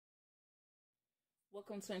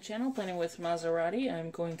Welcome to my channel, Planning with Maserati.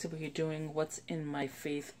 I'm going to be doing what's in my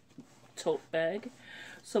faith tote bag.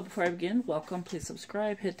 So before I begin, welcome, please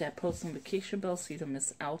subscribe, hit that post notification bell so you don't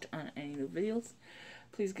miss out on any new videos.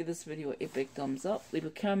 Please give this video a big thumbs up, leave a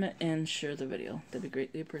comment, and share the video. That'd be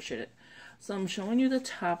greatly appreciated. So I'm showing you the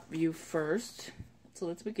top view first. So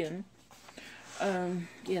let's begin.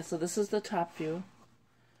 So this is the top view.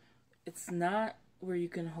 It's not where you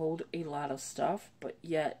can hold a lot of stuff, but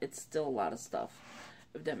yet it's still a lot of stuff,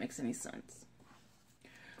 if that makes any sense.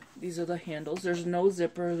 These are the handles. There's no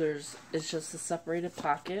zipper. It's just a separated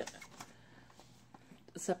pocket,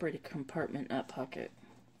 a separated compartment, not pocket,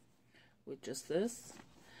 with just this.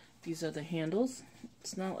 These are the handles.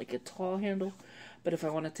 It's not like a tall handle, but if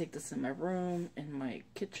I want to take this in my room, in my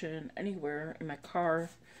kitchen, anywhere, in my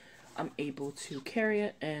car, I'm able to carry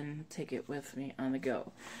it and take it with me on the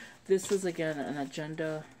go. This is, again, an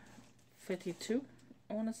Agenda 52,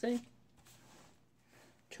 I want to say.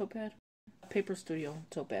 Tote bag. Paper Studio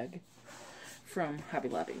tote bag from Hobby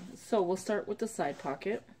Lobby. So we'll start with the side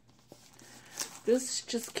pocket. This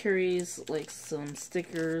just carries like some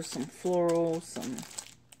stickers, some floral, some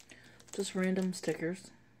just random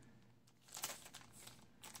stickers.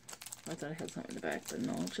 I thought I had something in the back, but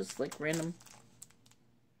no, it's just like random.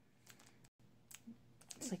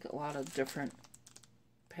 It's like a lot of different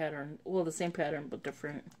pattern, well, the same pattern but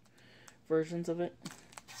different versions of it.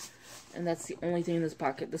 And that's the only thing in this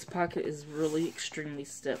pocket. This pocket is really extremely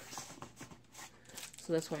stiff,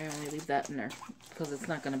 so that's why I only leave that in there, because it's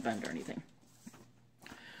not going to bend or anything.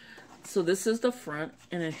 So this is the front,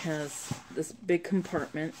 and it has this big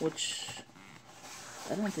compartment, which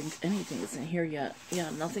I don't think anything is in here yet. Yeah,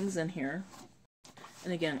 nothing's in here.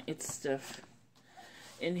 And again, it's stiff.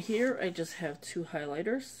 In here I just have two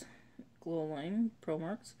highlighters, Glow Line Pro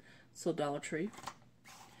Marks, so Dollar Tree.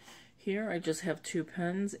 Here I just have two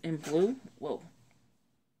pens in blue. Whoa.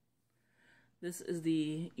 This is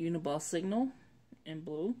the Uniball Signal in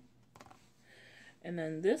blue. And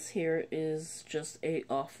then this here is just a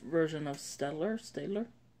off version of Staedtler.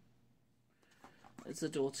 It's a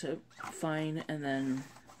dual tip, fine and then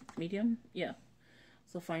medium. Yeah,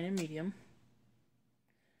 so fine and medium.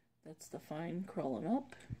 That's the fine crawling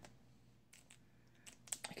up.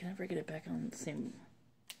 I can never get it back on the same.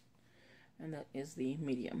 And that is the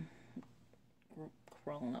medium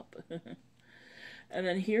crawling up. And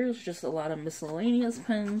then here's just a lot of miscellaneous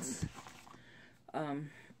pens.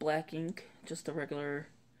 Black ink, just a regular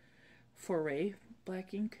Foray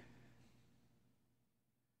black ink.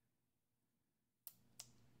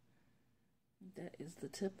 That is the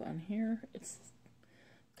tip on here. It's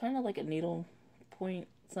kind of like a needle point.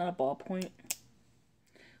 It's not a ball point.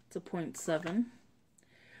 It's a 0.7.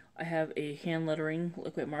 I have a hand lettering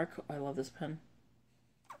liquid mark. I love this pen.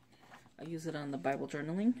 I use it on the Bible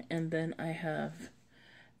journaling. And then I have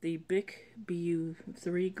the Bic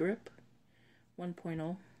BU3 grip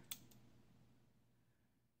 1.0.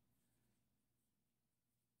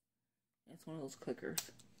 It's one of those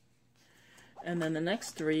clickers. And then the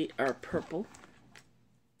next three are purple.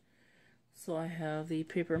 So I have the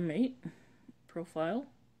Paper Mate Profile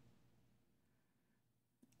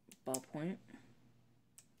ballpoint.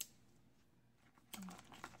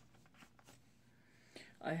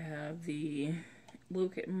 I have the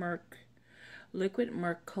Liquid Mark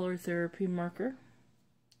Color Therapy Marker,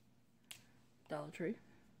 Dollar Tree.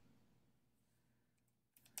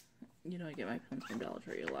 You know I get my pens from Dollar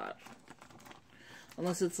Tree a lot.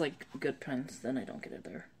 Unless it's like good pens, then I don't get it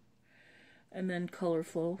there. And then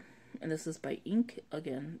Colorful, and this is by Ink,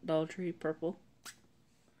 again, Dollar Tree purple.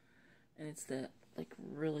 And it's that like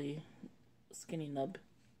really skinny nub.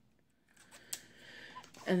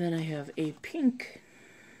 And then I have a pink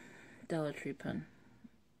Dollar Tree pen.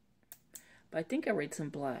 But I think I write in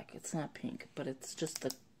black. It's not pink, but it's just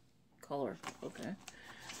the color. Okay.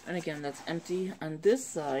 And again, that's empty. On this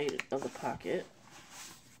side of the pocket,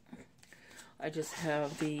 I just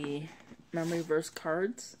have the memory verse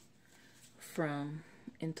cards from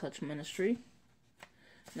In Touch Ministry.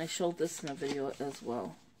 And I showed this in a video as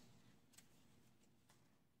well.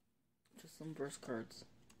 Just some verse cards.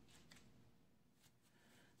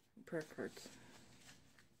 Prayer cards.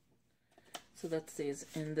 So that stays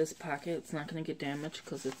in this pocket. It's not going to get damaged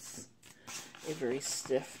because it's a very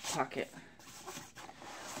stiff pocket.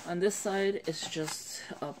 On this side, it's just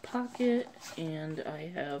a pocket, and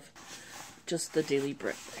I have just the Daily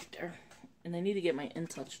Bread right there. And I need to get my In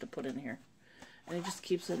Touch to put in here. And it just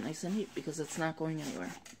keeps it nice and neat because it's not going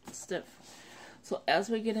anywhere. It's stiff. So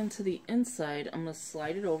as we get into the inside, I'm going to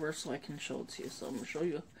slide it over so I can show it to you. So I'm going to show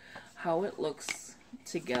you how it looks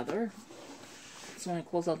together. So when I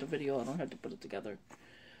close out the video, I don't have to put it together.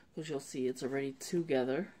 because you'll see it's already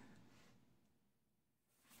together.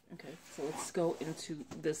 Okay, so let's go into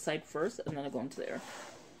this side first, and then I'll go into there.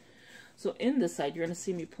 So in this side, you're going to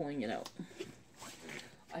see me pulling it out.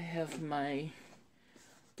 I have my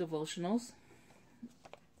devotionals.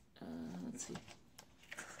 Let's see.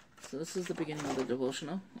 So this is the beginning of the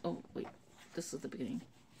devotional. Oh, wait. This is the beginning.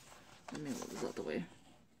 Let me move this out the way.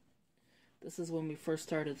 This is when we first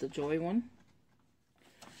started the joy one.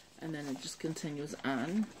 And then it just continues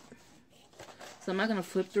on. So I'm not going to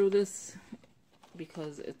flip through this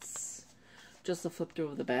because it's just a flip through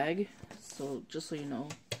of the bag. So just so you know,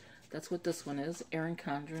 that's what this one is. Erin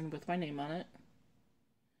Condren with my name on it.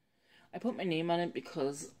 I put my name on it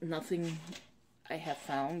because nothing I have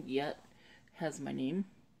found yet has my name.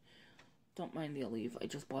 Don't mind the olive. I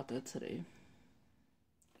just bought that today.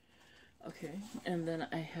 Okay, and then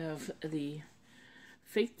I have the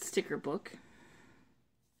Faith sticker book.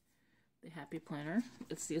 The Happy Planner.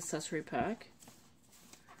 It's the accessory pack.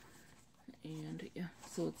 And yeah,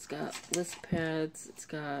 so it's got list pads, it's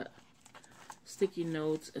got sticky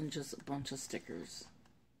notes, and just a bunch of stickers.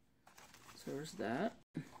 So there's that.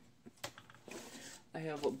 I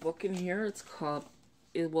have a book in here. It's called,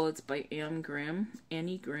 it's by Annie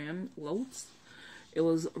Graham Lotz. It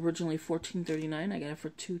was originally $14.39. I got it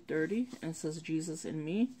for $2.30, and it says Jesus in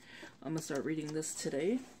Me. I'm gonna start reading this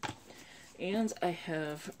today. And I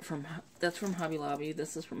have that's from Hobby Lobby.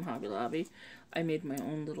 This is from Hobby Lobby. I made my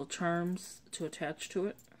own little charms to attach to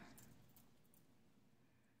it.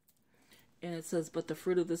 And it says, but the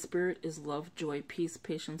fruit of the Spirit is love, joy, peace,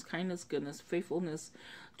 patience, kindness, goodness, faithfulness,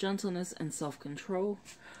 gentleness, and self-control.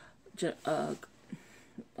 I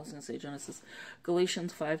was going to say Genesis.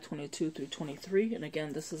 Galatians 5:22 through 23. And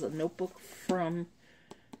again, this is a notebook from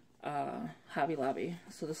Hobby Lobby.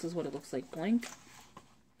 So this is what it looks like blank.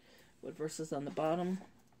 With verses on the bottom.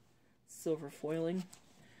 Silver foiling.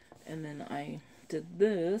 And then I did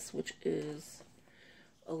this, which is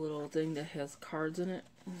a little thing that has cards in it.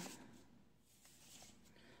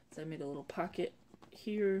 So I made a little pocket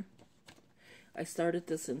here. I started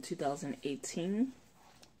this in 2018.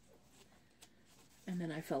 And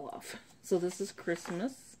then I fell off. So this is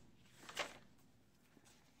Christmas.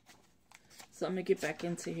 So I'm going to get back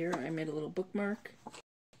into here. I made a little bookmark.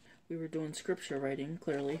 We were doing scripture writing,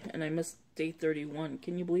 clearly. And I missed day 31.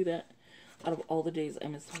 Can you believe that? Out of all the days, I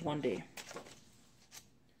missed one day.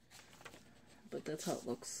 But that's how it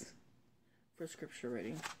looks for scripture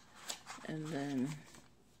writing. And then,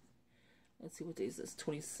 let's see, what day is this?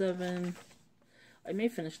 27. I may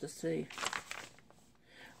finish this today.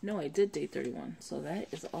 No, I did day 31. So that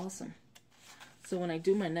is awesome. So when I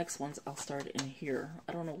do my next ones, I'll start in here.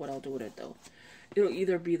 I don't know what I'll do with it, though. It'll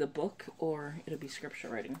either be the book or it'll be scripture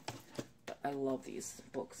writing. But I love these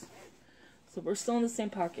books. So we're still in the same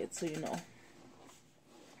pocket, so you know.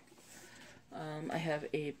 I have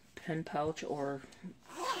a pen pouch, or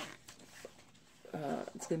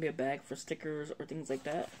it's going to be a bag for stickers or things like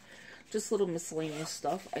that. Just little miscellaneous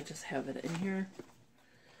stuff. I just have it in here.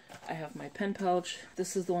 I have my pen pouch.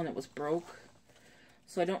 This is the one that was broke.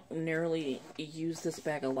 So I don't nearly use this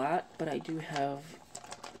bag a lot, but I do have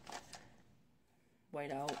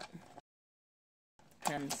whiteout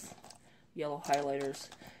pens, yellow highlighters,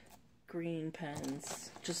 green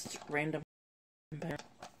pens, just random pens.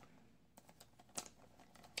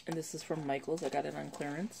 And this is from Michael's. I got it on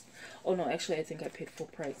clearance. Oh no, actually I think I paid full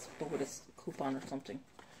price, but with a coupon or something.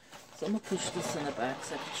 So I'm going to push this in the back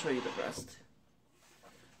so I can show you the rest.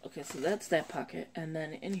 Okay, so that's that pocket. And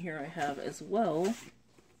then in here I have as well,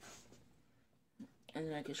 and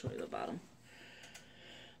then I can show you the bottom,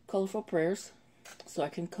 colorful prayers, so I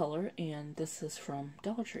can color, and this is from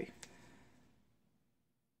Dollar Tree.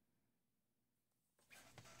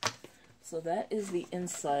 So that is the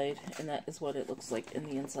inside, and that is what it looks like in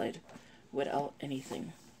the inside without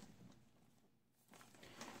anything.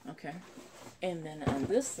 Okay, and then on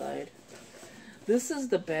this side, this is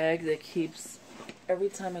the bag that keeps, every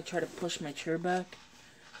time I try to push my chair back,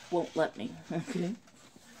 won't let me. Okay,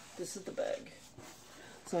 this is the bag.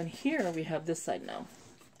 So in here we have this side now.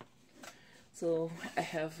 So I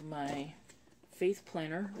have my Faith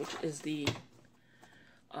Planner, which is the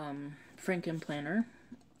Franken Planner,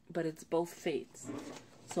 but it's both faiths.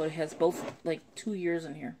 So it has both, like, 2 years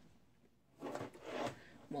in here.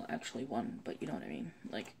 Well, actually one, but you know what I mean.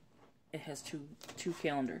 Like, it has two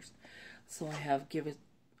calendars. So I have Give It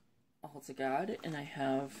All to God, and I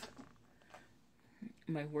have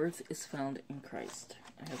My Worth is Found in Christ.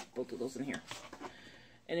 I have both of those in here.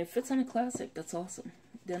 And it fits on a classic. That's awesome.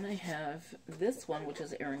 Then I have this one, which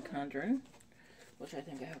is Erin Condren, which I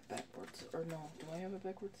think I have backwards. Or no, do I have it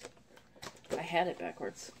backwards? I had it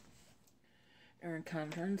backwards. Erin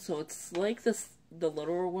Condren. So it's like this, the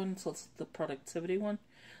littler one, so it's the productivity one.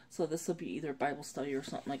 So this will be either Bible study or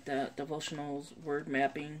something like that, devotionals, word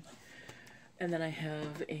mapping. And then I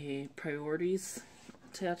have a priorities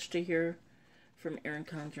attached to here from Erin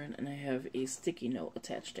Condren, and I have a sticky note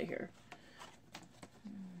attached to here.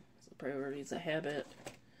 So priorities, a habit,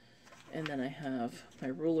 and then I have my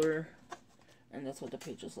ruler, and that's what the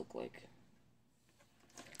pages look like.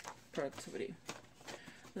 Productivity.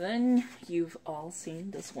 Then you've all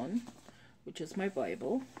seen this one, which is my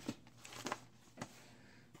Bible.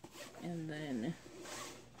 And then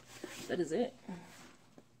that is it.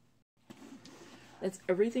 That's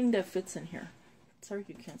everything that fits in here. Sorry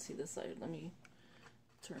you can't see this side. Let me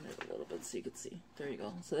turn it a little bit so you can see. There you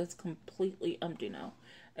go. So that's completely empty now,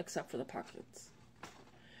 except for the pockets.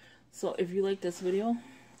 So if you like this video,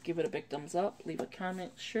 give it a big thumbs up, leave a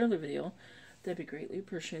comment, share the video. That'd be greatly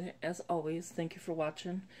appreciated. As always, thank you for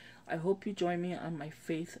watching. I hope you join me on my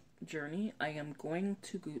faith journey. I am going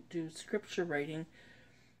to do scripture writing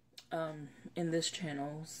in this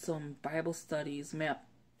channel, some Bible studies,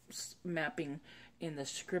 mapping in the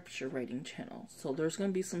scripture writing channel. So there's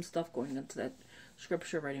going to be some stuff going into that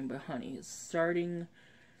scripture writing by Honey. It's starting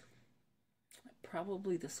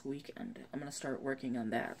probably this weekend. I'm going to start working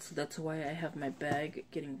on that. So that's why I have my bag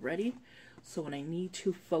getting ready. So when I need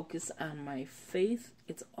to focus on my faith,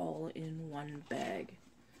 it's all in one bag.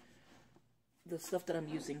 The stuff that I'm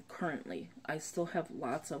using currently. I still have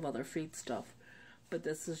lots of other faith stuff, but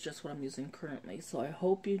this is just what I'm using currently. So I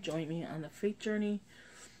hope you join me on the faith journey.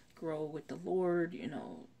 Grow with the Lord, you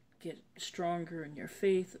know, get stronger in your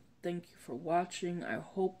faith. Thank you for watching. I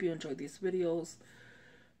hope you enjoyed these videos.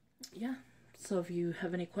 Yeah, so if you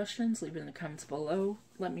have any questions, leave it in the comments below.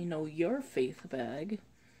 Let me know your faith bag,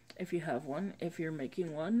 if you have one, if you're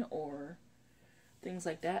making one, or things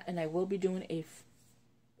like that. And I will be doing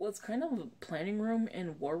well, it's kind of a planning room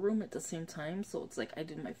and war room at the same time. So it's like I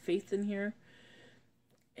did my faith in here,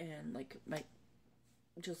 and like my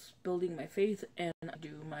just building my faith, and I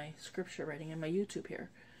do my scripture writing in my YouTube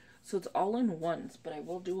here. So it's all in once, but I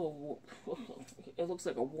will do it looks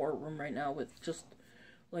like a war room right now with just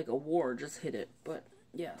like a war just hit it. But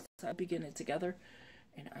yeah, so I begin it together,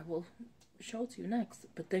 and I will show it to you next.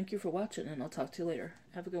 But thank you for watching, and I'll talk to you later.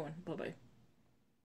 Have a good one. Bye-bye.